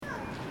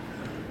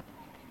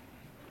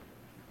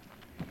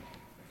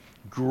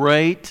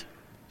Great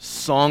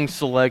song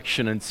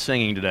selection and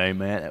singing today,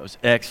 man. That was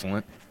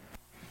excellent.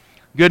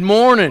 Good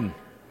morning.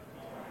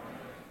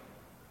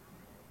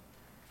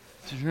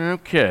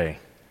 Okay.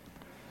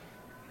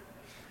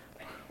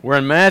 We're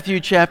in Matthew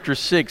chapter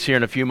 6 here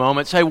in a few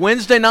moments. Hey,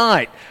 Wednesday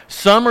night,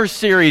 summer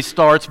series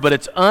starts, but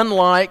it's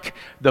unlike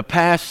the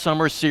past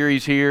summer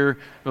series here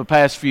the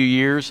past few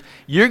years.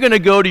 You're going to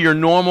go to your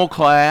normal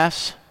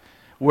class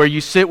where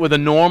you sit with the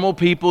normal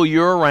people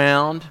you're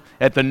around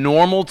at the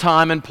normal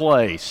time and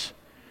place.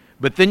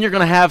 But then you're going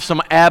to have some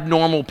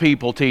abnormal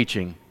people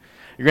teaching.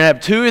 You're going to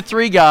have 2 or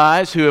 3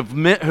 guys who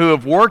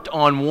have worked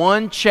on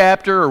one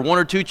chapter or 1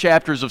 or 2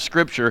 chapters of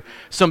Scripture,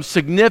 some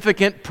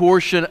significant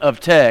portion of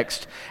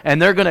text,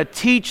 and they're going to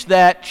teach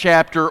that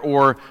chapter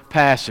or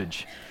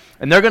passage.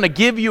 And they're going to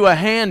give you a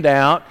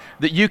handout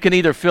that you can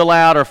either fill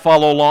out or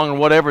follow along or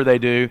whatever they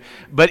do.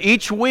 But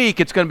each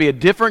week it's going to be a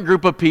different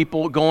group of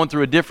people going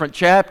through a different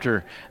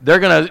chapter. They're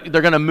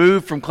going to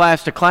move from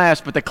class to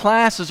class, but the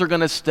classes are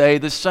going to stay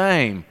the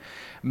same.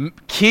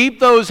 Keep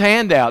those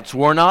handouts.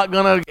 We're not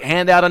going to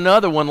hand out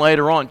another one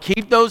later on.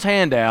 Keep those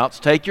handouts.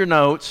 Take your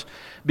notes,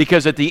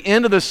 because at the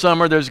end of the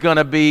summer there's going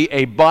to be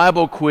a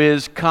Bible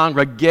quiz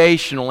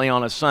congregationally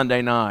on a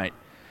Sunday night.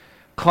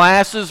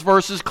 Classes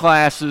versus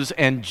classes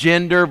and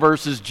gender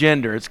versus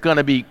gender. It's going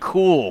to be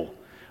cool.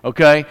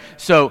 Okay?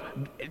 So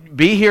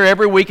be here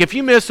every week. If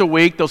you miss a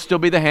week, there'll still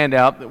be the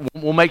handout.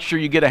 We'll make sure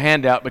you get a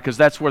handout, because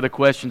that's where the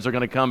questions are going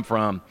to come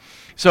from.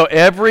 So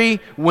every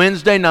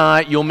Wednesday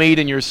night, you'll meet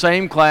in your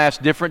same class,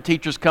 different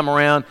teachers come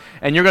around,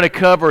 and you're going to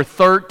cover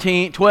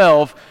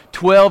 12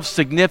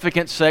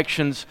 significant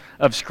sections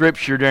of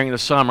Scripture during the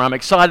summer. I'm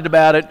excited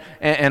about it,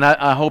 and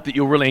I hope that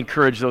you'll really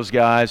encourage those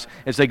guys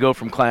as they go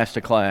from class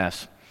to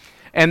class.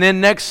 And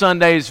then next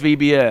Sunday is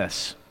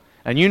VBS.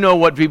 And you know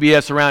what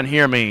VBS around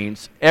here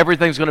means.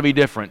 Everything's going to be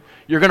different.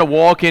 You're going to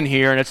walk in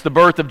here, and it's the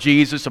birth of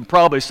Jesus, and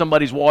probably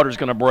somebody's water's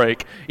going to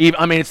break.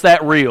 It's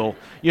that real.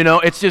 You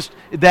know, it's just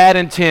that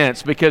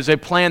intense, because they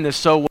planned this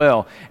so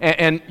well.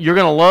 And you're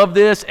going to love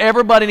this.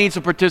 Everybody needs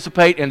to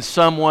participate in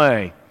some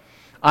way.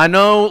 I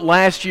know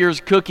last year's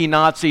cookie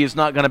Nazi is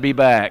not going to be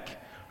back.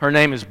 Her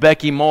name is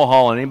Becky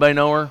Mulholland. Anybody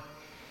know her?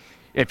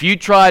 If you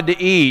tried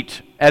to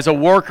eat, as a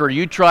worker,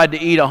 you tried to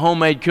eat a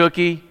homemade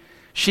cookie,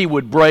 she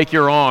would break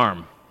your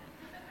arm,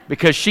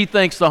 because she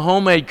thinks the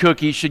homemade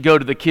cookies should go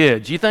to the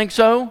kids. You think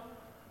so?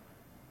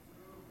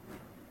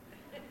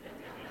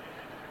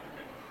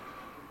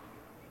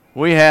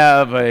 We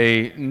have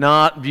a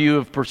not view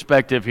of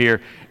perspective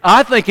here.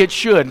 I think it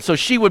should. And so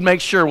she would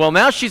make sure, well,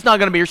 now she's not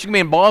going to be here. She's going to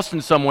be in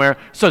Boston somewhere,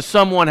 so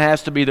someone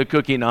has to be the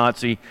cookie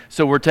Nazi.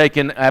 So we're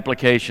taking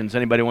applications.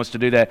 Anybody wants to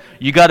do that?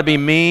 You got to be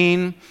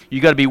mean. You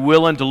got to be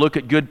willing to look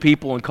at good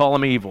people and call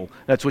them evil.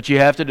 That's what you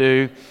have to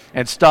do,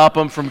 and stop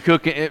them from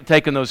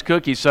taking those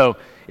cookies. So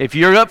if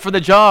you're up for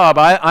the job,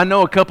 I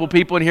know a couple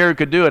people in here who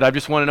could do it. I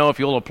just want to know if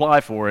you'll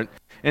apply for it.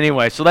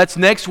 Anyway, so that's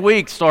next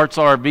week starts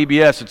our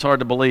VBS. It's hard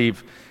to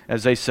believe,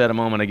 as they said a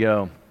moment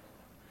ago.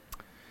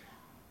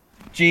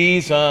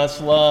 Jesus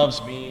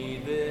loves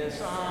me,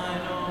 this I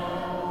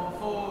know,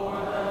 for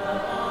the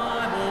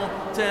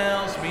Bible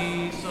tells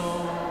me so.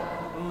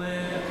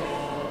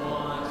 Little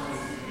ones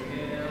to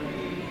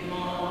Him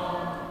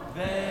belong.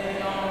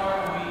 They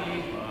are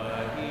weak,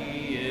 but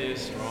He is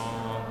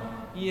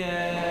strong.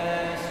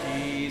 Yes,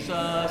 Jesus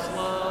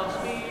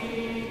loves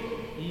me.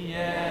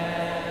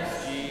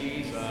 Yes,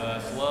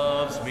 Jesus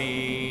loves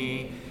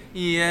me.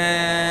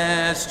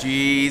 Yes,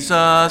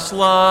 Jesus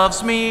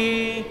loves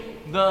me.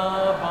 The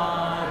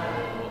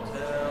Bible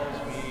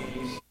tells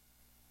me.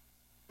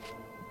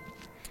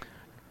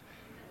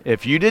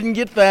 If you didn't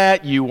get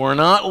that, you were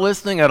not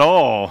listening at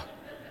all.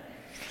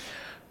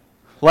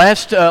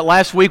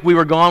 Last week we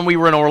were gone. We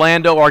were in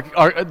Orlando.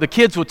 The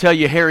kids will tell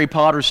you Harry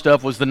Potter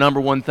stuff was the number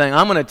one thing.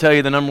 I'm going to tell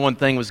you the number one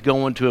thing was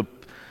going to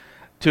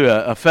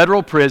a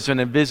federal prison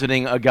and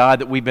visiting a guy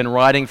that we've been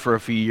writing for a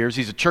few years.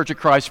 He's a Church of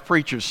Christ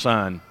preacher's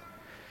son.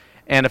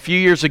 And a few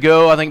years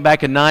ago, I think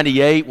back in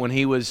 98, when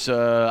he was,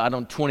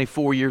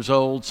 24 years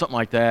old, something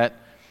like that,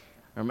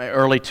 or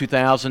early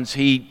 2000s,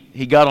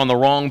 he got on the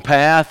wrong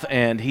path,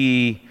 and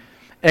he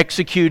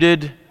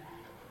executed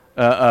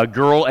a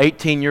girl,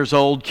 18 years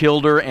old,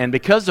 killed her, and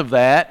because of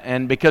that,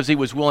 and because he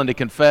was willing to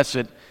confess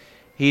it,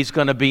 he's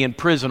going to be in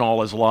prison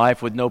all his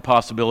life with no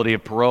possibility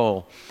of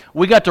parole.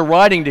 We got to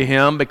writing to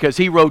him because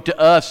he wrote to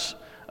us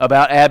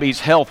about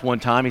Abby's health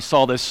one time. He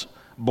saw this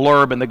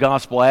blurb in the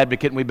Gospel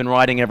Advocate, and we've been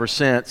writing ever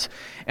since.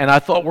 And I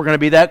thought, we're going to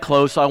be that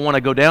close, I want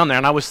to go down there.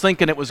 And I was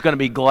thinking it was going to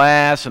be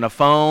glass and a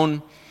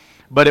phone,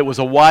 but it was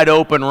a wide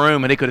open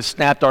room, and he could have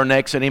snapped our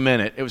necks any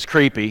minute. It was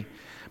creepy.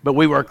 But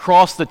we were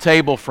across the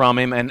table from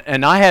him,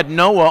 and I had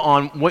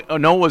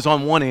Noah's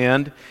on one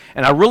end,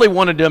 and I really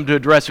wanted him to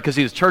address it because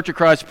he's a Church of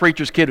Christ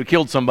preacher's kid who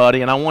killed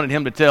somebody, and I wanted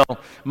him to tell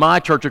my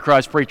Church of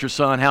Christ preacher's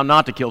son how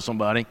not to kill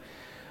somebody.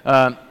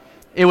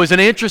 It was an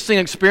interesting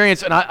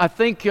experience, and I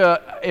think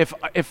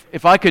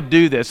if I could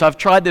do this, I've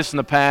tried this in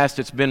the past,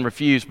 it's been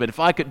refused, but if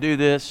I could do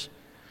this,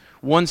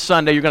 one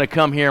Sunday you're going to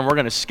come here and we're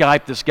going to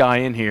Skype this guy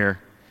in here.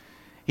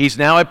 He's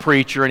now a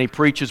preacher, and he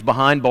preaches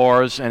behind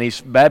bars, and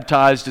he's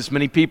baptized as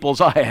many people as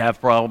I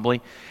have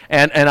probably.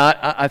 And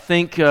I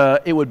think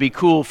it would be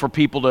cool for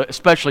people to,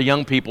 especially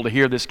young people, to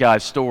hear this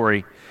guy's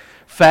story.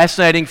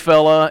 Fascinating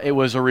fella. It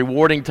was a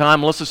rewarding time.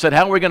 Melissa said,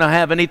 how are we going to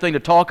have anything to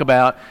talk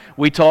about?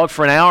 We talked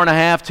for an hour and a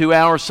half, 2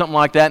 hours, something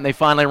like that, and they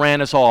finally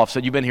ran us off,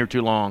 said, you've been here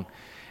too long.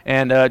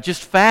 And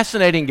just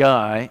fascinating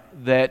guy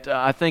that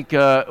I think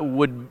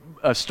would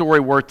a story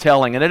worth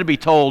telling, and it'll be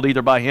told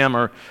either by him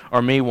or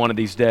me one of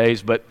these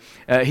days. But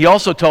he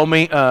also told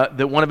me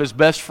that one of his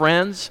best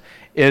friends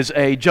is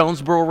a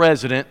Jonesboro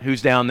resident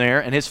who's down there,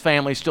 and his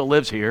family still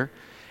lives here.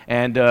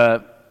 And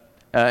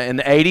in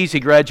the 80s, he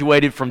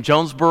graduated from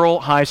Jonesboro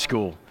High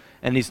School,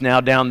 and he's now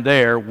down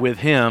there with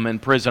him in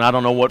prison. I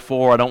don't know what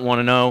for, I don't want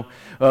to know,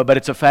 but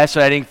it's a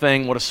fascinating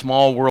thing, what a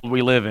small world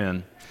we live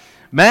in.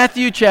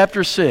 Matthew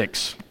chapter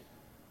 6.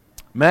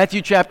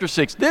 Matthew chapter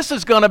 6. This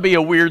is going to be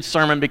a weird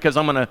sermon because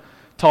I'm going to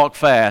talk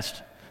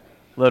fast,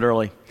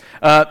 literally.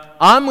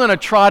 I'm going to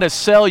try to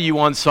sell you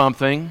on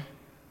something.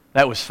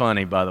 That was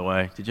funny, by the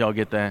way. Did y'all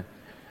get that?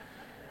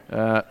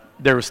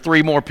 There was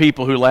 3 more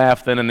people who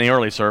laughed than in the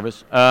early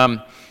service.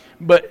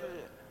 But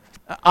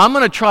I'm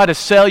going to try to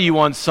sell you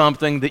on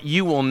something that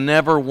you will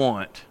never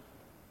want.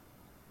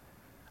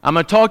 I'm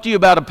going to talk to you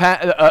about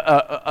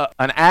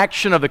an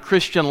action of the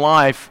Christian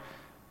life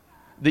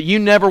that you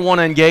never want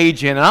to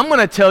engage in. And I'm going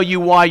to tell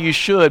you why you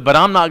should, but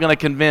I'm not going to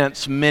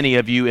convince many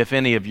of you, if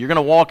any of you. You're going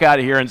to walk out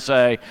of here and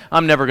say,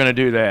 I'm never going to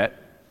do that.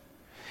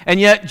 And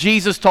yet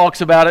Jesus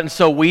talks about it, and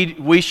so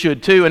we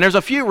should too. And there's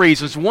a few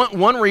reasons.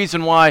 One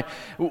reason why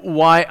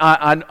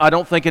I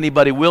don't think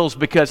anybody will is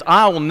because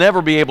I will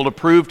never be able to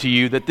prove to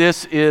you that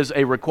this is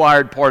a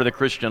required part of the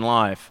Christian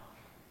life.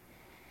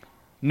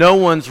 No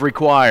one's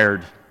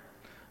required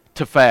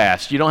to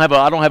fast. I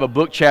don't have a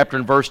book, chapter,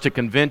 and verse to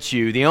convince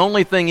you. The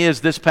only thing is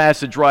this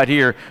passage right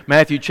here,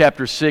 Matthew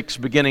chapter 6,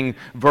 beginning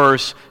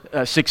verse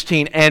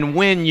 16, and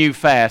when you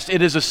fast.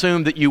 It is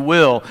assumed that you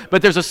will.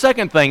 But there's a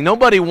second thing.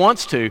 Nobody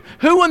wants to.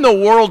 Who in the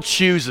world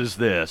chooses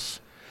this?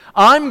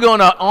 I'm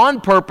going to,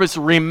 on purpose,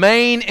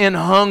 remain in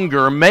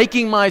hunger,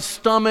 making my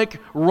stomach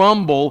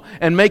rumble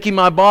and making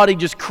my body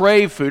just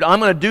crave food. I'm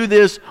going to do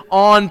this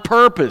on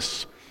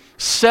purpose.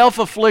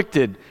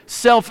 Self-afflicted,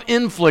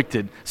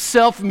 self-inflicted,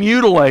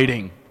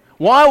 self-mutilating.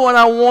 Why would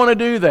I want to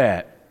do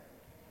that?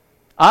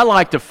 I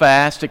like to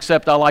fast,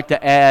 except I like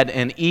to add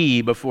an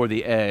E before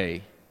the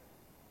A.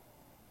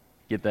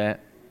 Get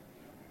that?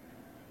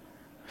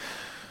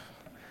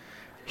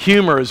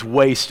 Humor is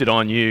wasted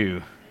on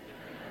you.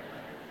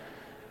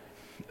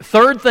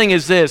 Third thing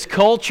is this: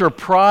 culture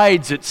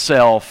prides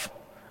itself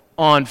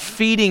on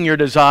feeding your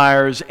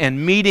desires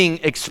and meeting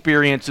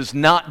experiences,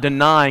 not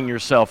denying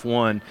yourself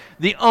one.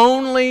 The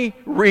only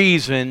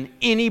reason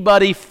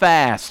anybody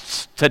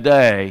fasts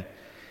today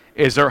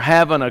is they're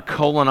having a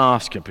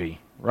colonoscopy,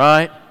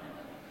 right?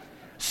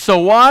 So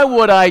why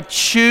would I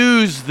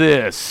choose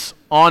this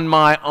on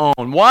my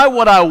own? Why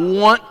would I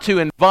want to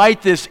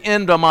invite this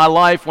into my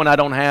life when I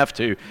don't have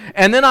to?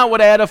 And then I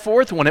would add a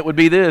fourth one. It would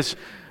be this: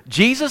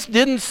 Jesus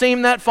didn't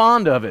seem that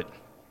fond of it.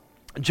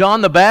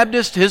 John the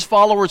Baptist, his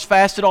followers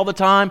fasted all the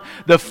time.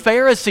 The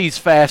Pharisees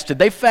fasted.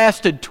 They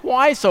fasted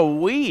twice a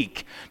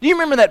week. Do you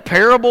remember that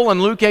parable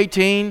in Luke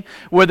 18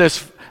 where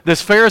this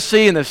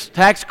Pharisee and this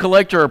tax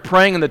collector are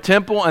praying in the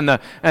temple, and the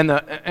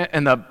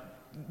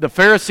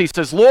Pharisee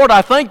says, Lord,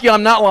 I thank you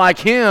I'm not like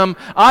him.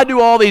 I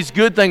do all these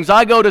good things.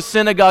 I go to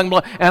synagogue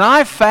and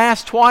I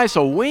fast twice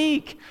a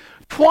week.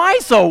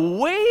 Twice a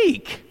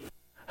week.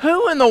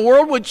 Who in the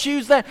world would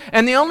choose that?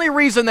 And the only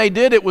reason they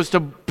did it was to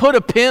put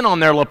a pin on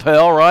their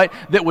lapel, right,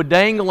 that would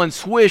dangle and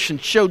swish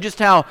and show just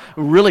how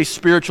really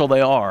spiritual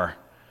they are.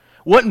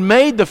 What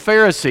made the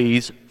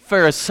Pharisees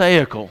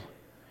Pharisaical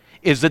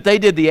is that they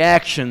did the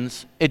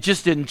actions, it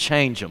just didn't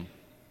change them.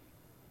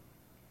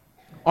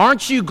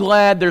 Aren't you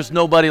glad there's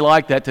nobody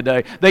like that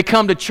today? They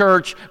come to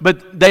church,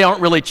 but they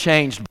aren't really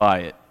changed by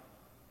it.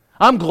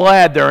 I'm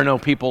glad there are no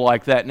people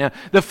like that now.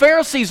 The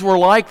Pharisees were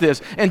like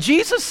this. And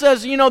Jesus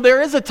says, there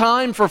is a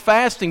time for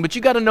fasting, but you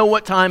got to know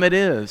what time it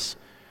is.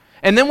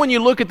 And then when you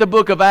look at the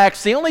book of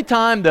Acts, the only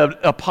time the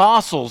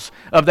apostles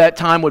of that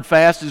time would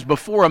fast is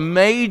before a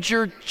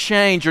major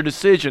change or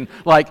decision.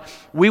 Like,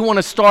 we want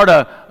to start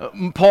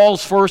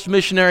Paul's first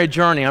missionary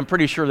journey. I'm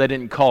pretty sure they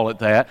didn't call it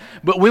that.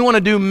 But we want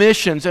to do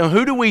missions. And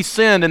who do we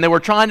send? And they were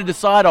trying to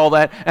decide all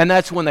that. And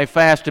that's when they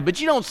fasted. But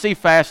you don't see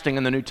fasting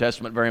in the New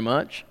Testament very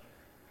much.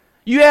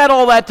 You add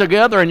all that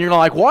together and you're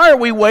like, why are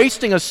we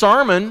wasting a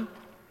sermon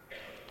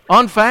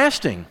on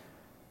fasting?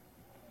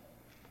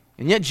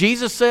 And yet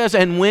Jesus says,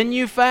 and when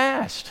you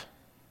fast,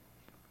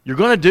 you're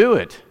going to do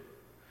it.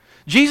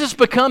 Jesus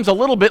becomes a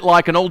little bit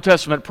like an Old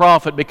Testament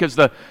prophet because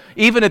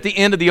even at the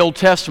end of the Old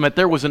Testament,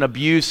 there was an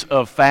abuse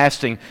of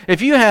fasting.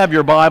 If you have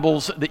your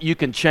Bibles that you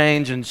can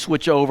change and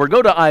switch over,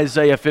 go to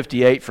Isaiah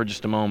 58 for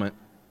just a moment.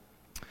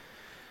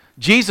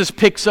 Jesus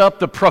picks up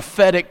the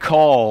prophetic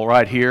call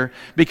right here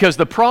because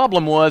the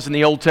problem was in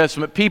the Old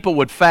Testament, people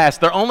would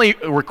fast. Their only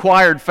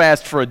required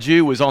fast for a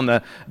Jew was on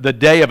the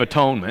Day of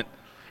Atonement.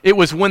 It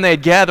was when they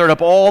had gathered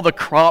up all the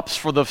crops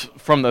from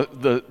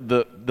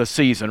the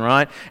season,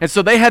 right? And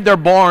so they had their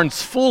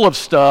barns full of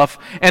stuff,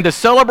 and to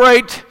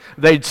celebrate,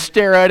 they'd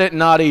stare at it and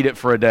not eat it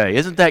for a day.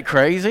 Isn't that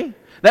crazy?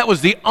 That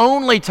was the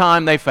only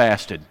time they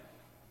fasted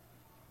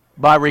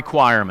by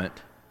requirement.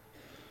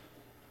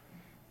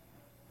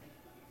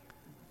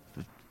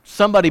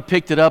 Somebody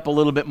picked it up a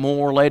little bit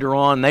more later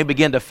on. They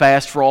began to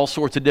fast for all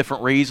sorts of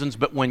different reasons,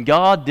 but when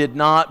God did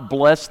not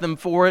bless them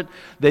for it,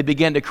 they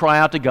began to cry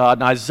out to God.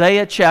 In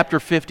Isaiah chapter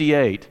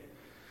 58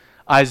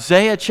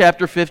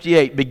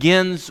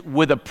 begins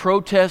with a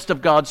protest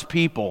of God's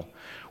people.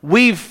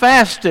 We've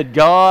fasted,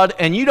 God,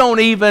 and you don't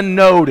even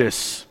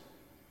notice.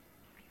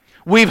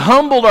 We've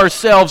humbled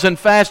ourselves in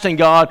fasting,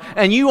 God,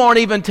 and you aren't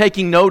even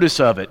taking notice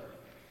of it.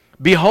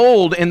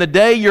 Behold, in the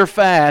day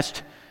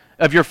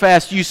of your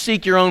fast, you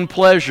seek your own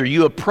pleasure.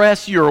 You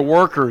oppress your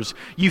workers.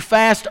 You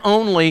fast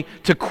only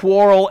to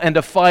quarrel and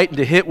to fight and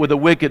to hit with a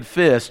wicked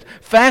fist.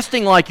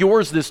 Fasting like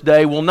yours this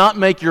day will not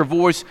make your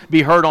voice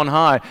be heard on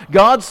high.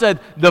 God said,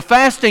 the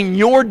fasting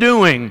you're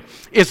doing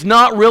is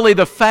not really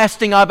the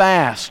fasting I've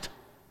asked.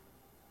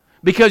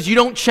 Because you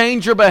don't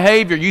change your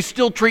behavior. You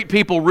still treat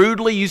people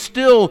rudely. You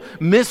still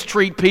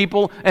mistreat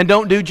people and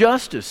don't do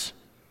justice.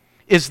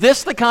 Is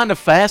this the kind of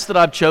fast that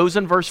I've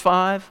chosen? Verse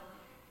 5.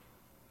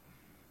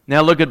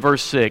 Now look at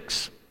verse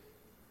 6.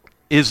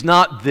 Is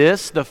not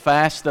this the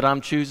fast that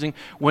I'm choosing?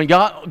 When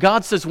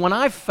God says, when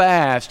I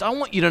fast, I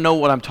want you to know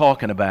what I'm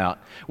talking about.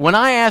 When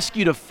I ask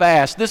you to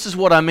fast, this is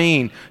what I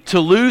mean. To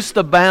loose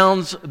the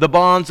bonds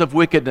of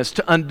wickedness,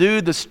 to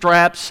undo the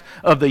straps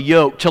of the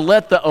yoke, to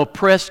let the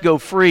oppressed go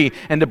free,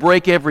 and to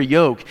break every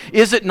yoke.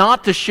 Is it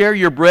not to share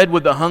your bread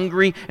with the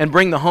hungry and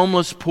bring the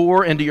homeless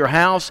poor into your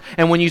house?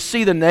 And when you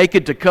see the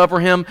naked, to cover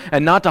him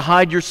and not to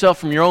hide yourself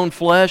from your own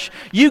flesh?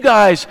 You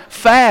guys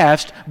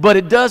fast, but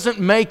it doesn't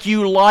make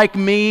you like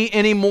me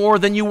any more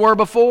than you were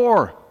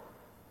before.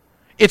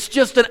 It's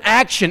just an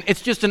action.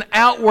 It's just an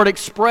outward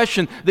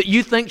expression that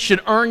you think should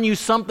earn you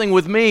something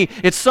with me.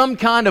 It's some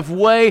kind of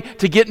way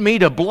to get me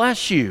to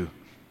bless you.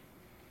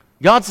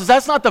 God says,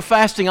 that's not the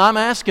fasting I'm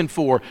asking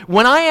for.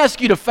 When I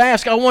ask you to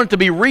fast, I want it to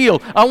be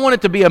real. I want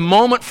it to be a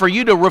moment for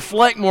you to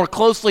reflect more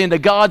closely into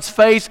God's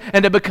face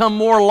and to become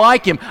more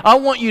like Him. I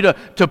want you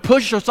to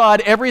push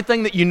aside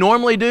everything that you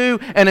normally do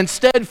and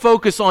instead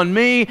focus on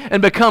me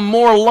and become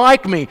more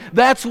like me.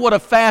 That's what a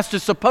fast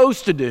is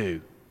supposed to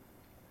do.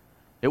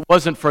 It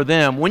wasn't for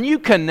them. When you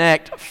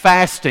connect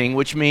fasting,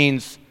 which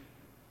means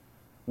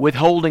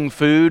withholding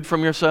food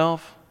from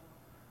yourself,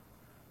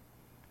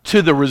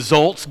 to the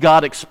results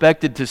God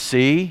expected to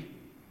see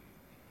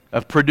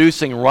of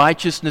producing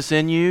righteousness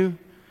in you,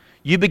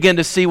 you begin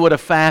to see what a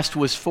fast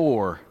was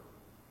for.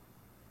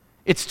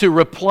 It's to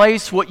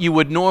replace what you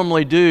would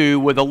normally do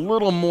with a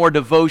little more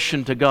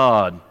devotion to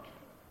God.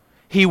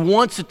 He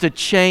wants it to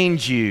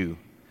change you.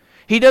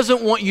 He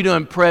doesn't want you to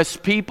impress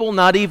people,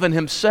 not even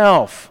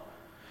Himself.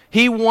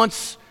 He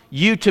wants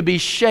you to be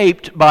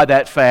shaped by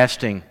that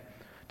fasting,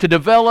 to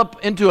develop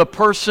into a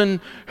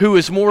person who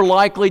is more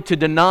likely to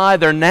deny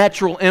their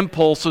natural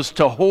impulses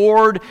to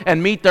hoard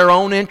and meet their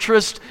own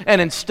interests,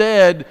 and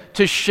instead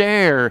to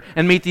share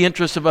and meet the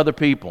interests of other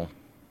people.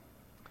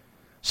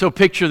 So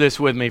picture this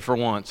with me for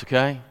once,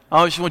 okay?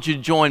 I just want you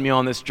to join me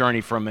on this journey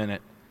for a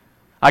minute.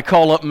 I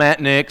call up Matt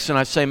Nix and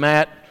I say,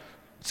 Matt,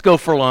 let's go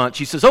for lunch.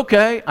 He says,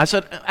 okay. I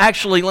said,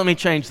 actually, let me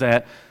change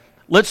that.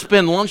 Let's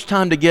spend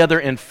lunchtime together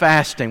in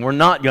fasting. We're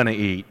not going to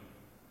eat.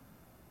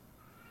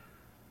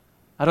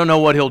 I don't know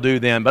what he'll do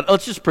then, but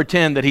let's just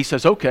pretend that he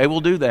says, okay, we'll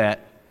do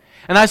that.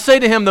 And I say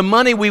to him, the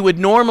money we would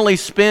normally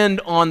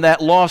spend on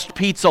that lost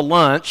pizza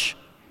lunch,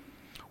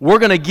 we're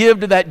going to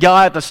give to that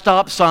guy at the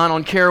stop sign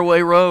on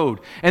Caraway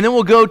Road. And then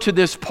we'll go to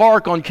this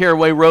park on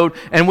Caraway Road,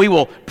 and we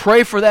will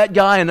pray for that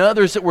guy and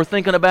others that we're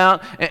thinking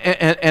about,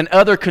 and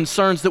other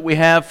concerns that we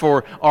have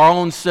for our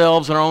own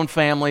selves and our own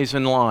families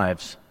and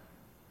lives.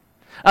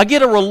 I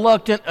get a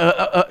reluctant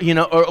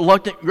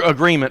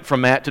agreement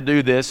from Matt to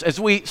do this.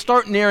 As we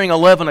start nearing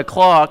 11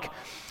 o'clock,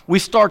 we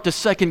start to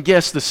second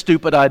guess the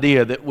stupid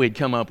idea that we'd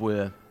come up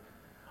with.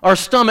 Our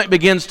stomach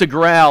begins to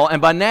growl,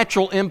 and by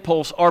natural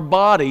impulse, our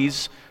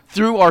bodies,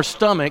 through our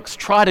stomachs,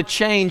 try to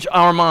change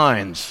our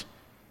minds.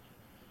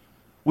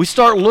 We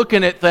start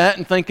looking at that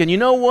and thinking, you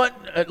know what?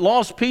 At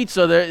Lost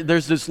Pizza,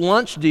 there's this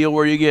lunch deal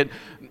where you get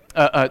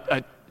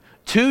a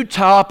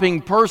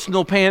two-topping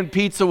personal pan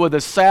pizza with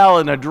a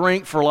salad and a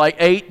drink for like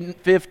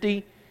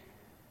 $8.50.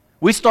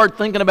 We start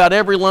thinking about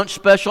every lunch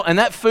special, and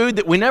that food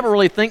that we never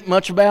really think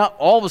much about,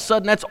 all of a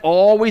sudden that's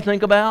all we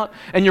think about,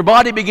 and your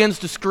body begins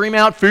to scream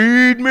out,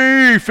 feed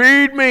me,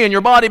 and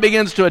your body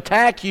begins to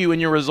attack you in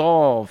your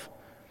resolve.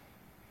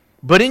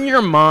 But in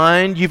your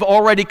mind, you've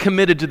already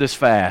committed to this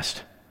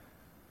fast.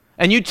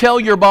 And you tell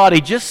your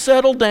body, just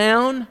settle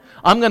down.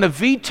 I'm going to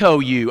veto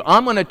you.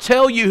 I'm going to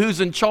tell you who's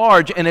in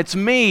charge, and it's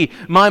me.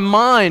 My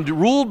mind,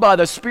 ruled by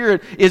the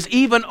Spirit, is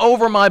even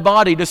over my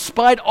body.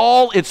 Despite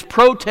all its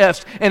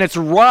protest and its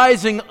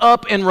rising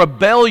up in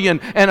rebellion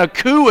and a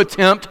coup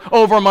attempt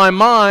over my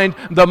mind,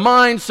 the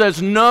mind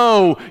says,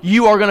 no,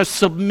 you are going to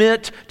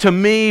submit to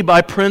me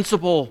by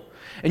principle.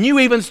 and you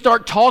even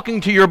start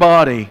talking to your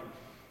body.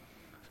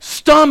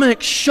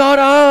 Stomach, shut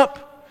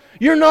up.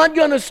 You're not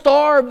going to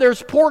starve.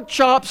 There's pork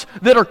chops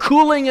that are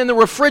cooling in the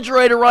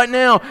refrigerator right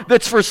now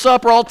that's for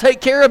supper. I'll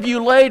take care of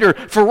you later.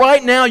 For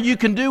right now, you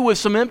can do with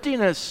some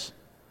emptiness.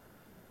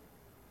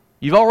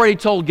 You've already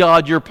told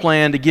God your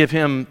plan to give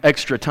Him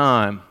extra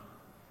time.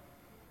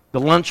 The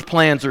lunch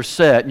plans are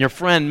set, and your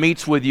friend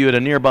meets with you at a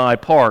nearby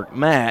park.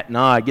 Matt and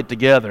I get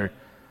together.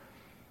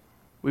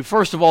 We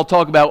first of all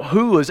talk about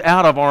who is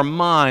out of our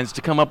minds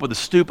to come up with a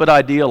stupid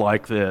idea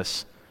like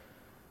this.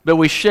 But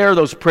we share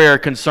those prayer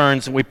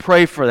concerns and we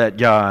pray for that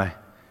guy.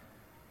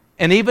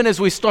 And even as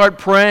we start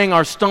praying,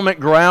 our stomach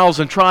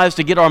growls and tries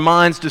to get our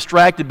minds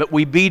distracted, but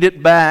we beat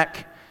it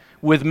back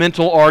with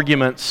mental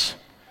arguments.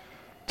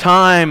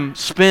 Time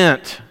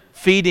spent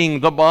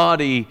feeding the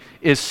body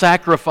is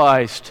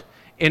sacrificed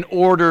in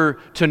order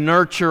to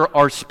nurture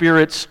our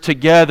spirits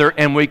together,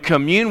 and we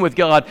commune with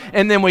God,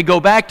 and then we go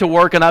back to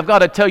work. And I've got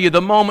to tell you,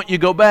 the moment you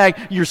go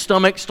back, your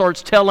stomach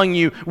starts telling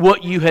you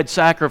what you had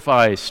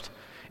sacrificed.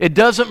 It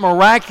doesn't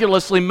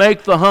miraculously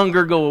make the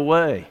hunger go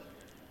away.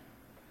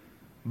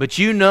 But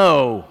you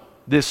know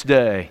this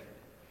day,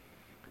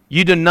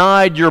 you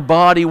denied your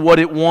body what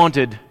it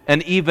wanted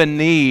and even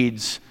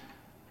needs,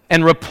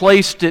 and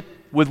replaced it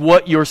with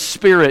what your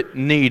spirit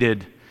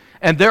needed.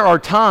 And there are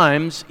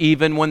times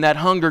even when that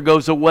hunger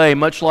goes away,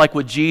 much like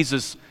with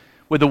Jesus,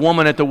 with the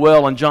woman at the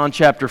well in John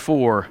chapter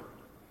 4.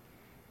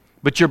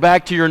 But you're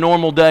back to your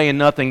normal day and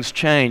nothing's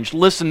changed.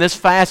 Listen, this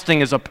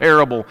fasting is a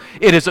parable.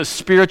 It is a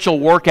spiritual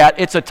workout.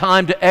 It's a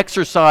time to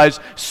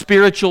exercise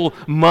spiritual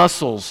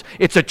muscles.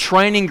 It's a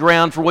training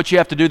ground for what you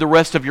have to do the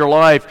rest of your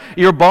life.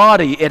 Your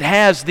body, it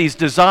has these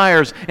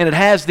desires, and it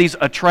has these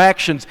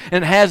attractions,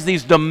 and it has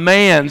these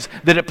demands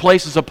that it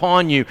places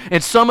upon you.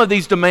 And some of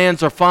these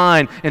demands are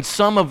fine, and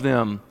some of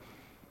them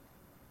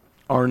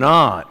are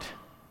not.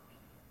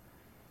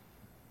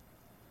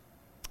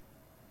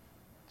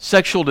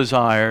 Sexual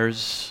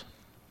desires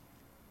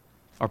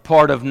are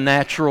part of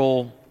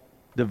natural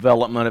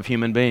development of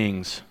human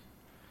beings.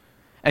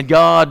 And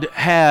God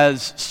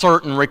has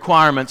certain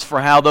requirements for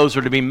how those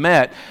are to be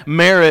met.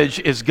 Marriage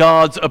is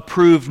God's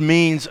approved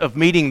means of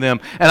meeting them.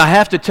 And I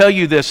have to tell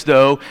you this,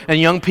 though, and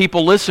young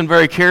people, listen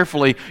very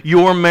carefully.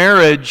 Your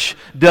marriage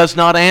does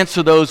not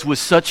answer those with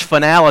such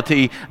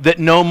finality that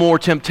no more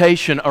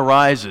temptation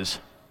arises.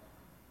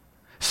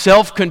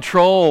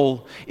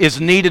 Self-control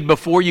is needed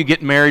before you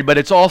get married, but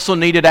it's also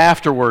needed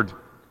afterward.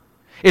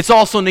 It's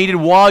also needed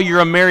while you're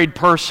a married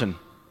person.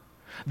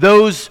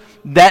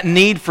 That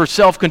need for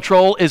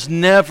self-control is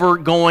never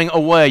going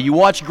away. You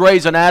watch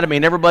Grey's Anatomy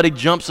and everybody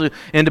jumps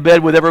into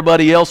bed with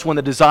everybody else when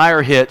the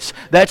desire hits.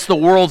 That's the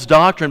world's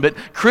doctrine. But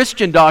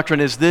Christian doctrine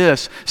is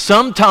this.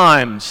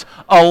 Sometimes,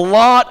 a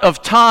lot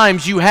of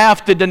times, you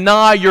have to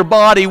deny your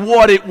body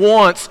what it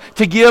wants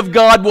to give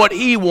God what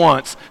He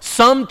wants.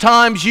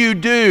 Sometimes you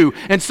do.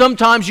 And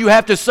sometimes you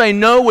have to say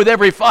no with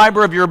every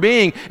fiber of your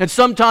being. And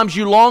sometimes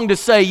you long to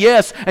say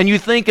yes, and you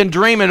think and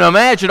dream and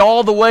imagine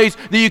all the ways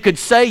that you could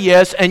say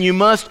yes, and you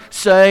must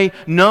say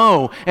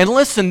no. And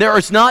listen, there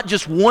is not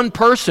just one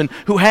person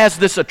who has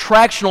this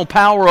attractional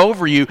power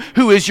over you,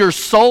 who is your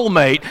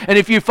soulmate. And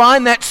if you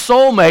find that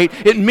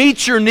soulmate, it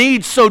meets your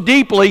needs so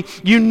deeply,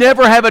 you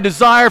never have a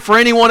desire for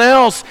anyone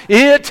else.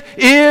 It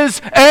is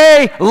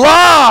a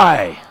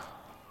lie.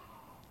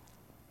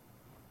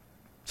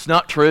 It's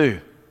not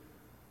true.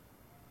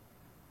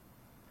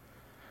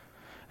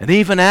 And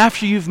even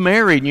after you've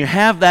married and you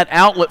have that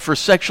outlet for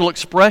sexual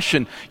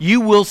expression, you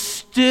will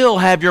still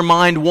have your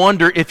mind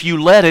wander if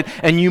you let it,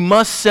 and you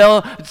must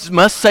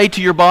say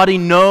to your body,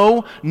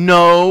 no,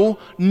 no,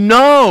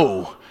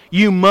 no.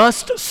 You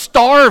must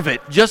starve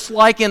it, just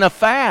like in a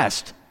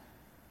fast.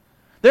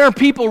 There are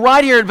people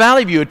right here at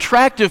Valley View,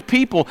 attractive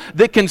people,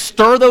 that can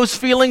stir those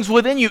feelings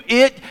within you.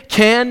 It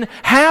can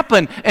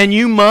happen, and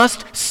you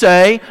must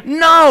say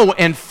no.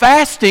 And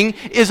fasting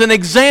is an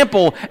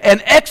example,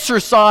 an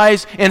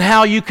exercise in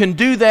how you can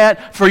do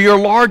that for your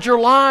larger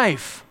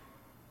life.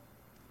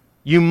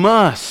 You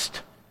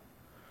must.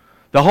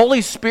 The Holy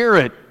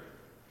Spirit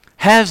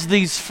has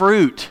these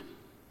fruit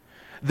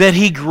that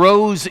He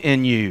grows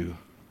in you.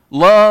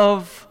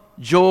 Love,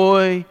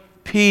 joy,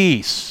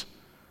 peace,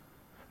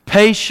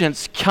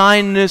 patience,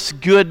 kindness,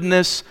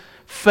 goodness,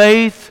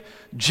 faith,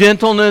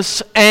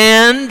 gentleness,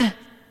 and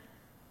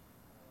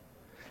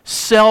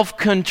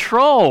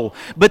self-control.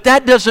 But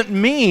that doesn't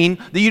mean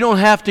that you don't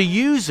have to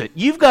use it.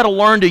 You've got to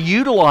learn to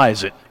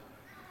utilize it.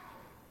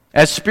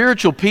 As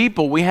spiritual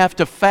people, we have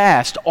to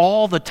fast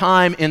all the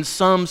time in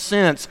some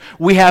sense.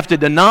 We have to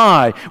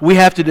deny, we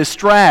have to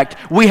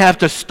distract, we have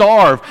to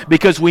starve,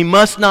 because we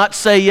must not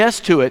say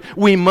yes to it.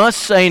 We must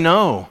say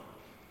no.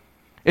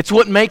 It's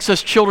what makes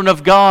us children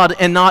of God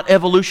and not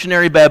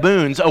evolutionary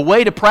baboons. A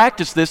way to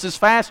practice this is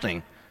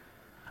fasting.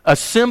 A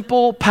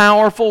simple,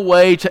 powerful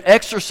way to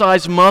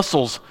exercise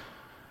muscles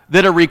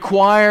that are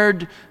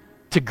required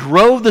to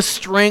grow the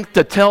strength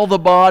to tell the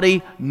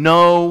body,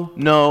 no,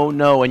 no,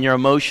 no. And your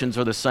emotions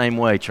are the same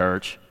way,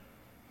 church.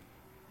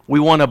 We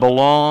want to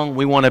belong.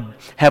 We want to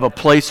have a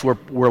place where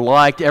we're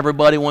liked.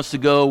 Everybody wants to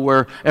go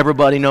where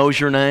everybody knows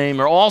your name,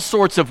 or all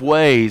sorts of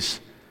ways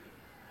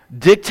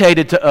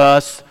dictated to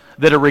us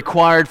that are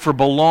required for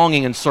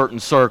belonging in certain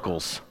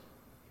circles.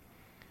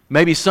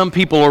 Maybe some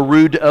people are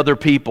rude to other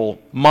people,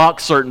 mock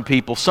certain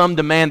people. Some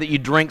demand that you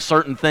drink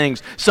certain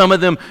things. Some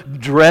of them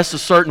dress a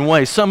certain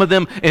way. Some of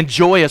them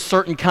enjoy a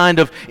certain kind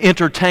of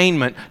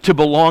entertainment to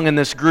belong in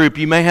this group.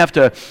 You may have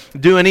to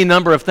do any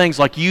number of things,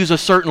 like use a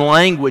certain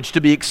language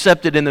to be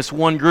accepted in this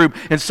one group.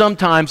 And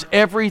sometimes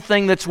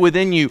everything that's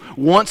within you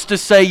wants to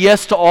say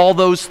yes to all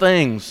those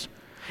things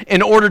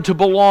in order to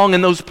belong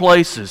in those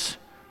places.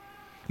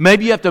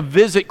 Maybe you have to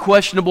visit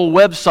questionable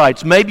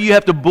websites. Maybe you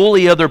have to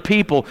bully other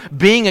people.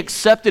 Being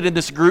accepted in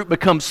this group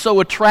becomes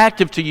so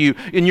attractive to you,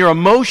 and your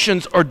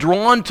emotions are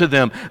drawn to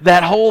them.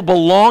 That whole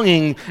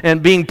belonging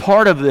and being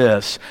part of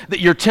this,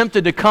 that you're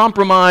tempted to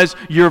compromise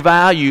your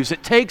values.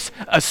 It takes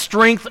a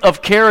strength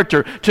of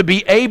character to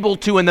be able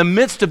to, in the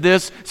midst of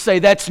this, say,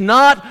 that's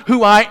not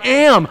who I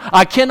am.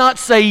 I cannot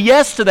say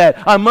yes to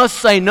that. I must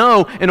say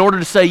no in order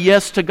to say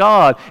yes to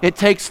God. It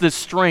takes this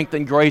strength,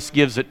 and grace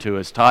gives it to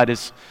us.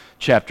 Titus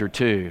chapter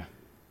 2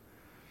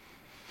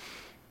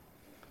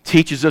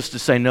 teaches us to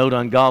say no to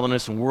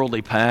ungodliness and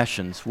worldly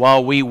passions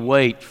while we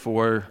wait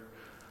for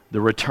the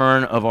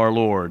return of our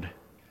Lord.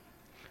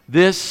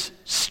 This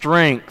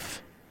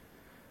strength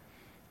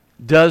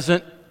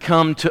doesn't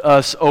come to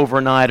us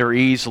overnight or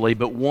easily,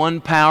 but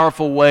one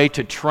powerful way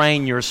to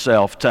train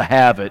yourself to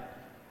have it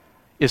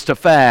is to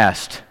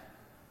fast.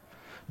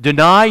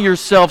 Deny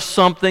yourself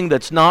something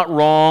that's not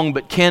wrong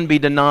but can be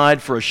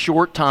denied for a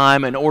short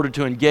time in order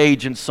to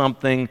engage in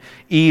something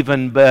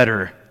even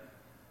better.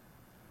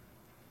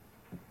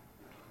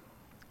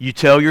 You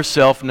tell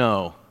yourself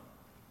no.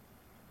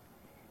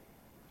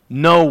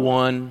 No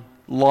one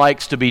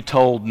likes to be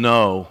told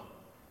no.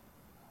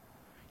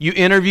 You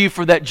interview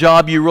for that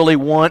job you really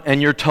want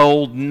and you're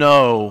told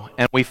no,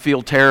 and we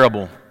feel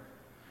terrible.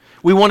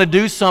 We want to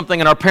do something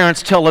and our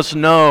parents tell us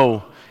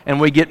no, and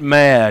we get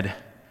mad.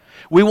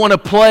 We want to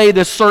play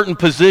this certain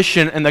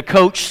position and the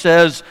coach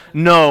says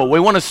no.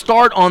 We want to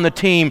start on the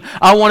team.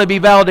 I want to be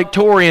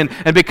valedictorian,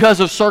 and because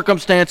of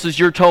circumstances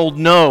you're told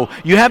no.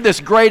 You have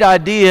this great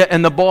idea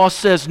and the boss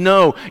says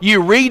no.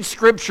 You read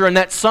Scripture and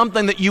that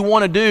something that you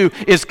want to do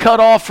is cut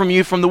off from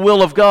you from the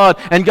will of God,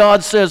 and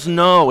God says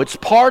no. It's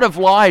part of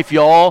life,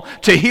 y'all,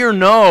 to hear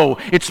no.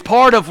 It's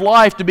part of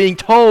life to being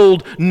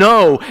told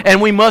no,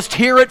 and we must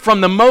hear it from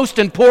the most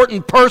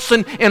important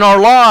person in our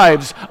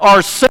lives,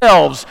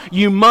 ourselves.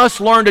 You must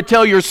learn to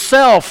tell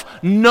yourself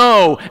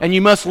no, and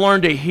you must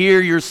learn to hear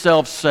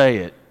yourself say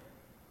it.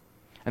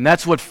 And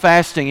that's what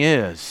fasting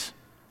is.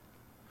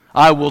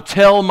 I will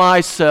tell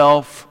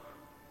myself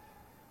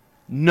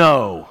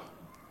no,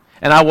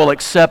 and I will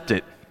accept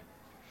it.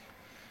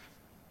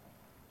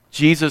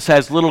 Jesus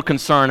has little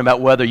concern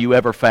about whether you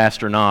ever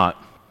fast or not.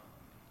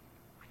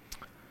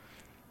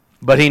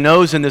 But he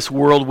knows in this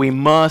world we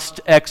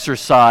must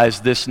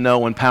exercise this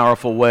no in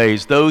powerful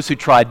ways. Those who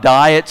try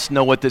diets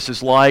know what this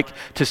is like,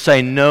 to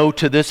say no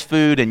to this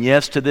food and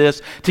yes to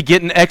this, to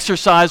get in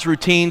exercise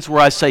routines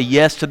where I say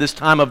yes to this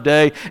time of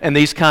day and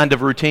these kind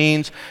of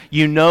routines.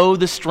 You know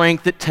the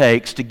strength it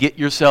takes to get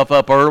yourself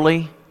up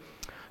early,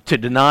 to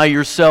deny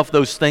yourself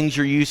those things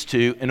you're used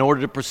to in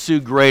order to pursue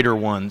greater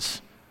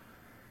ones.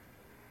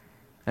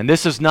 And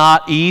this is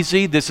not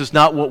easy, this is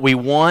not what we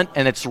want,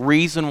 and it's the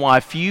reason why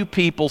few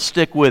people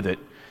stick with it.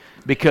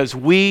 Because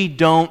we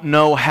don't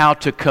know how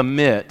to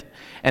commit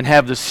and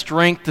have the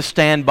strength to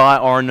stand by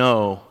our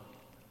no.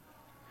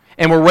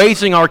 And we're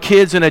raising our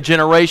kids in a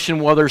generation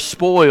where they're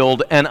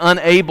spoiled and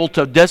unable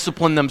to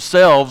discipline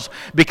themselves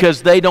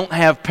because they don't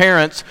have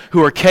parents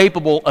who are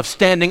capable of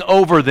standing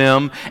over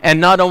them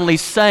and not only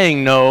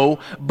saying no,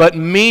 but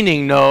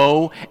meaning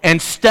no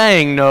and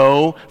staying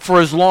no for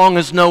as long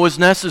as no is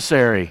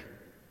necessary.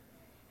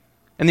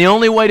 And the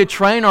only way to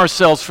train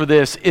ourselves for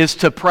this is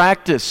to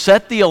practice.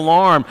 Set the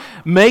alarm.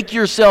 Make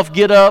yourself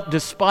get up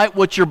despite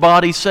what your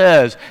body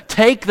says.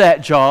 Take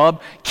that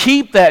job.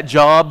 Keep that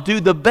job.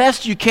 Do the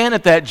best you can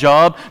at that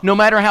job, no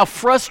matter how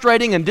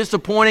frustrating and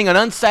disappointing and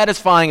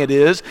unsatisfying it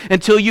is,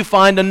 until you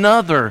find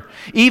another.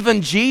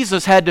 Even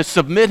Jesus had to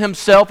submit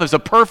himself as a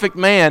perfect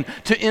man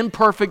to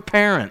imperfect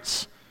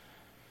parents.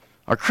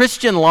 Our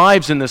Christian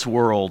lives in this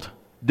world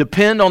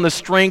depend on the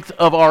strength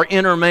of our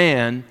inner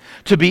man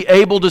to be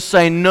able to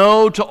say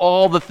no to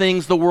all the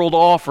things the world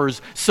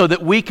offers so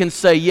that we can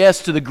say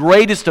yes to the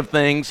greatest of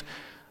things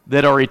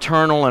that are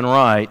eternal and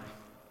right.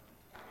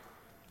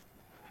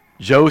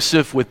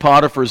 Joseph with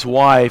Potiphar's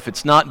wife,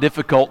 it's not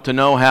difficult to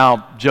know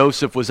how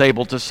Joseph was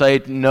able to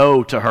say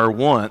no to her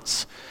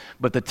once,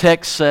 but the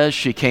text says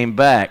she came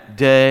back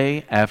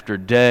day after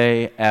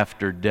day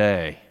after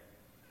day.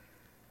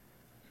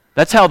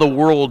 That's how the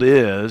world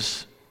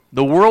is.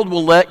 The world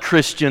will let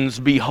Christians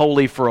be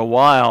holy for a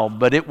while,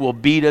 but it will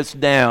beat us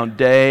down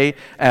day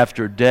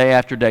after day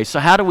after day. So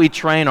how do we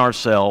train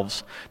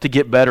ourselves to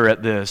get better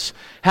at this?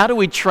 How do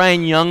we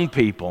train young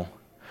people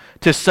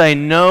to say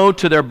no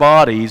to their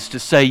bodies, to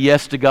say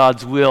yes to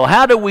God's will?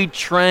 How do we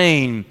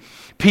train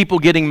people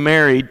getting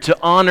married to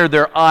honor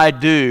their I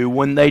do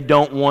when they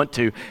don't want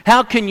to?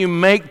 How can you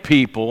make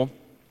people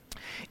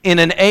in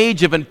an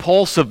age of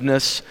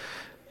impulsiveness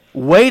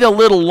wait a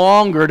little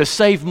longer to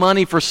save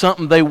money for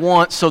something they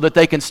want so that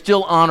they can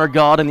still honor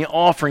God in the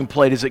offering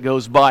plate as it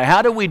goes by?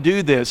 How do we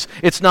do this?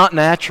 It's not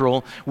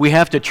natural. We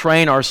have to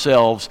train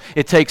ourselves.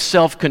 It takes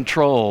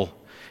self-control.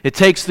 It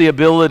takes the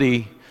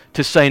ability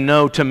to say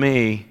no to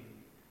me,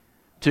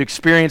 to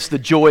experience the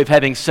joy of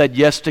having said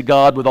yes to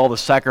God with all the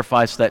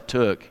sacrifice that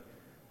took.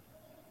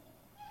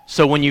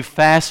 So when you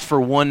fast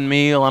for one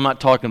meal, I'm not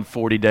talking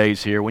 40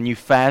 days here, when you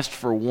fast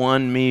for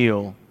one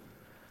meal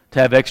to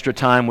have extra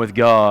time with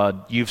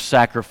God, you've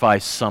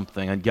sacrificed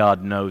something and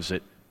God knows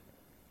it.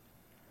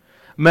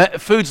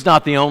 Food's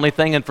not the only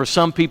thing, and for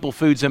some people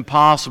food's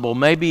impossible.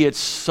 Maybe it's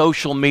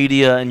social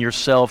media and your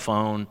cell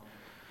phone.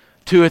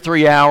 2 or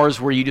 3 hours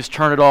where you just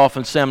turn it off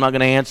and say, I'm not going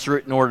to answer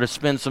it in order to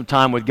spend some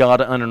time with God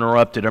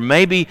uninterrupted. Or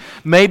maybe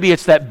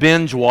it's that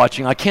binge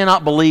watching. I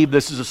cannot believe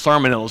this is a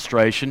sermon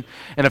illustration,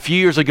 and a few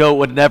years ago it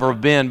would never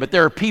have been, but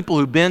there are people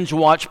who binge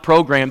watch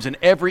programs, and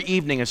every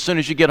evening as soon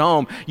as you get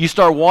home, you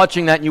start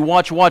watching that, and you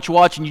watch,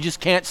 and you just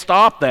can't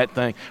stop that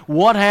thing.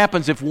 What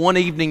happens if one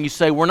evening you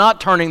say, we're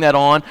not turning that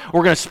on,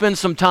 we're going to spend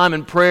some time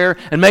in prayer,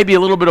 and maybe a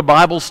little bit of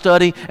Bible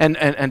study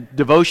and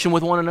devotion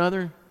with one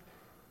another?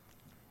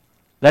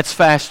 That's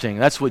fasting.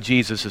 That's what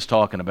Jesus is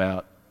talking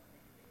about.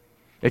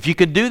 If you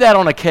can do that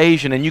on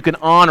occasion and you can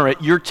honor it,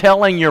 you're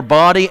telling your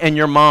body and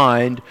your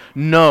mind,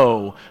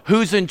 no.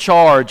 Who's in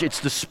charge?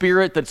 It's the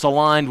Spirit that's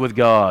aligned with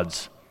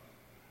God's.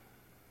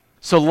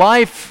 So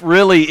life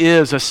really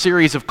is a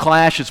series of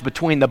clashes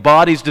between the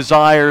body's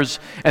desires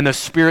and the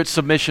Spirit's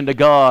submission to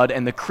God,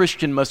 and the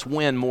Christian must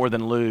win more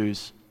than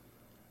lose.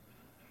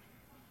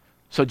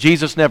 So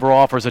Jesus never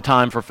offers a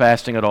time for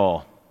fasting at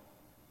all.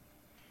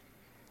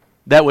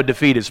 That would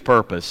defeat his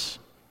purpose.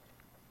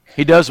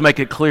 He does make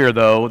it clear,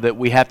 though, that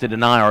we have to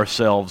deny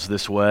ourselves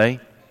this way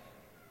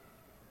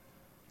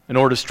in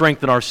order to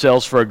strengthen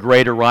ourselves for a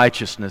greater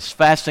righteousness.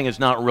 Fasting is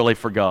not really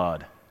for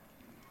God.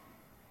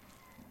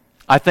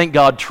 I think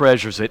God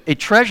treasures it. He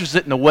treasures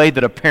it in the way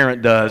that a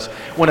parent does.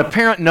 When a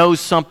parent knows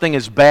something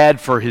is bad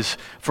for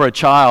a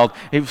child,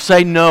 he will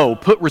say no,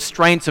 put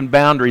restraints and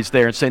boundaries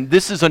there and saying,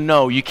 this is a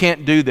no, you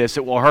can't do this,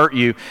 it will hurt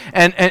you.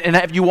 And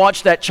have you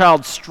watched that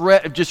child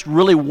just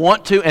really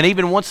want to, and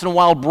even once in a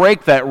while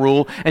break that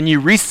rule, and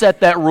you reset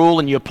that rule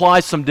and you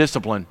apply some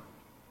discipline.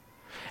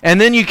 And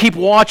then you keep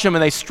watching them,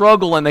 and they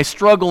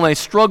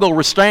struggle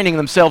restraining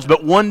themselves.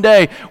 But one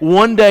day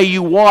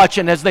you watch,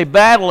 and as they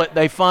battle it,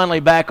 they finally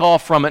back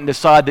off from it and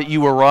decide that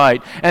you were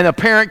right. And a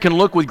parent can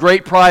look with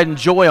great pride and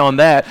joy on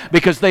that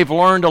because they've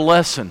learned a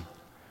lesson.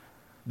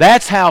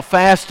 That's how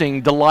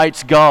fasting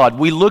delights God.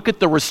 We look at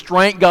the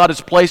restraint God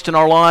has placed in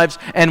our lives,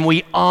 and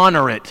we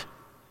honor it.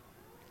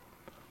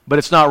 But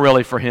it's not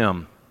really for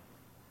Him.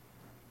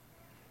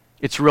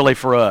 It's really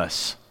for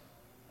us.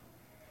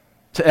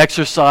 To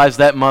exercise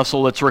that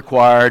muscle that's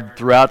required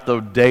throughout the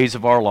days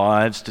of our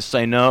lives, to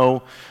say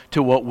no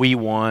to what we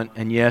want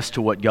and yes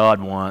to what God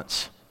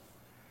wants.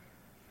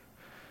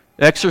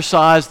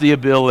 Exercise the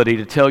ability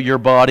to tell your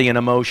body and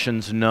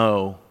emotions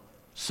no,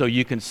 so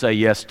you can say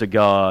yes to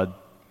God.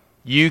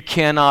 You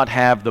cannot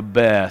have the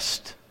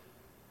best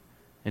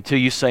until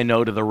you say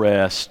no to the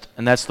rest.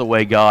 And that's the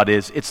way God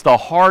is. It's the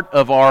heart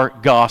of our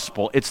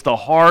gospel. It's the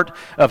heart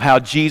of how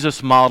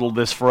Jesus modeled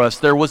this for us.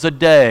 There was a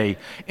day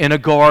in a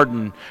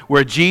garden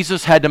where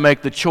Jesus had to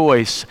make the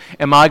choice,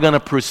 am I going to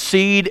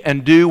proceed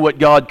and do what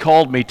God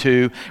called me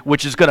to,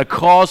 which is going to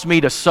cause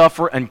me to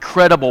suffer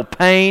incredible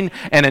pain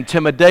and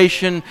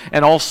intimidation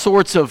and all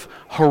sorts of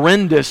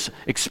horrendous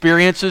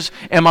experiences?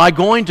 Am I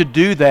going to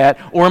do that,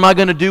 or am I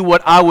going to do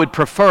what I would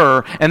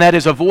prefer, and that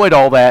is avoid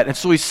all that? And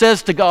so he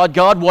says to God,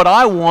 God, what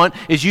I want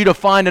is you to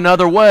find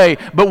another way,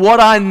 but what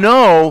I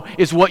know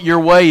is what your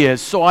way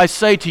is. So I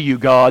say to you,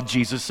 God,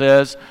 Jesus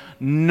says,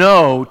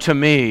 no to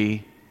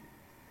me,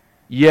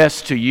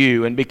 yes to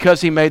you. And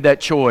because he made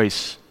that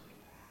choice,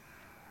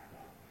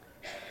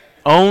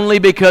 only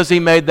because he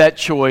made that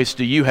choice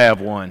do you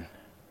have one.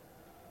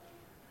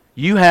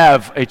 You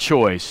have a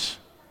choice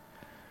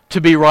to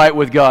be right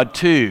with God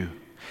too.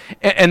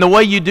 And the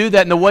way you do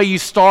that, and the way you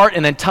start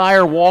an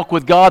entire walk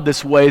with God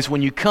this way, is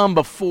when you come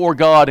before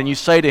God and you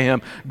say to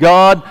Him,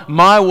 God,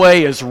 my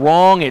way is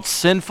wrong, it's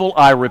sinful,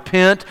 I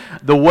repent.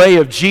 The way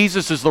of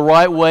Jesus is the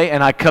right way,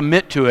 and I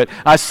commit to it.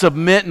 I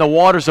submit in the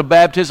waters of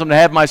baptism to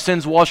have my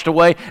sins washed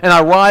away, and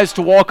I rise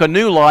to walk a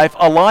new life,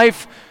 a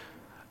life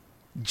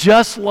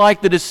just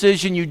like the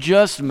decision you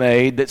just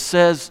made that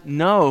says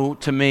no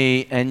to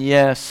me and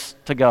yes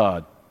to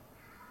God.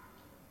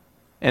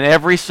 And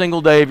every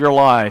single day of your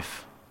life,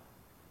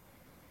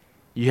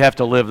 you have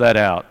to live that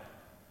out.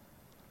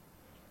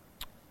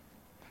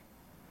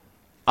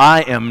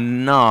 I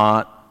am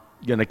not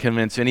going to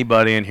convince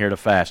anybody in here to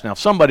fast. Now, if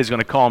somebody's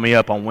going to call me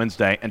up on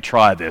Wednesday and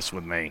try this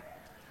with me,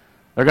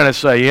 they're going to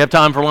say, you have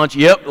time for lunch?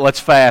 Yep,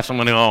 let's fast. I'm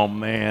going to go, oh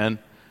man,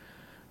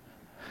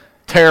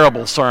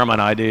 terrible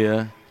sermon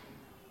idea.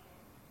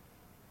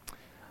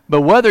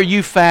 But whether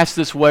you fast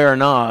this way or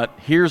not,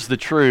 here's the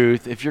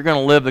truth. If you're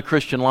going to live the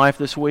Christian life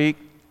this week,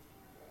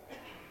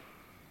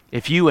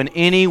 if you in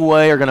any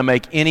way are going to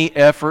make any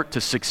effort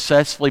to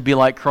successfully be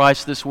like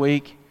Christ this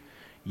week,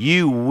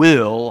 you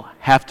will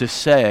have to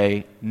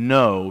say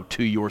no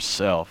to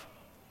yourself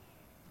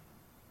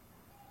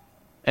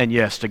and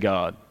yes to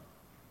God.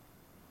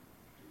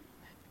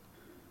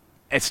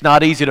 It's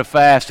not easy to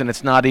fast, and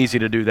it's not easy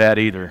to do that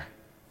either.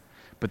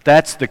 But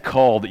that's the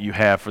call that you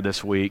have for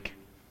this week.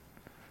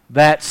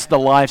 That's the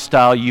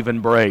lifestyle you've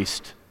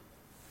embraced,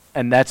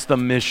 and that's the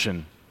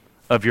mission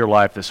of your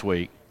life this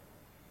week.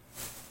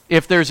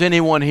 If there's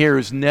anyone here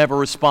who's never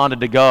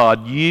responded to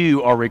God,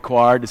 you are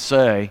required to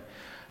say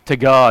to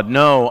God,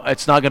 no,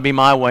 it's not going to be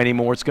my way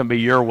anymore, it's going to be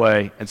your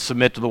way, and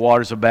submit to the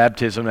waters of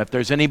baptism. If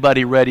there's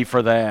anybody ready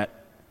for that,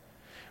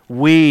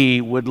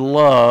 we would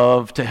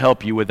love to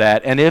help you with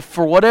that. And if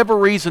for whatever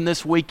reason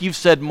this week you've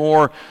said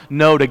more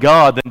no to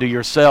God than to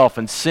yourself,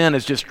 and sin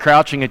is just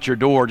crouching at your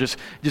door, just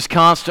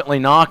constantly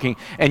knocking,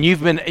 and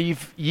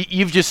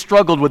you've just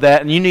struggled with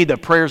that, and you need the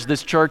prayers of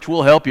this church,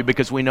 we'll help you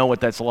because we know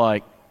what that's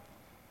like.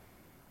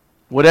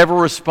 Whatever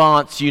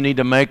response you need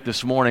to make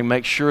this morning,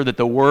 make sure that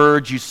the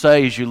words you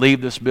say as you leave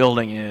this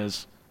building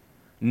is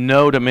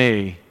no to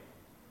me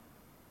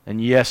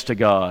and yes to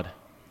God,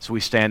 as we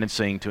stand and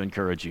sing to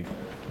encourage you.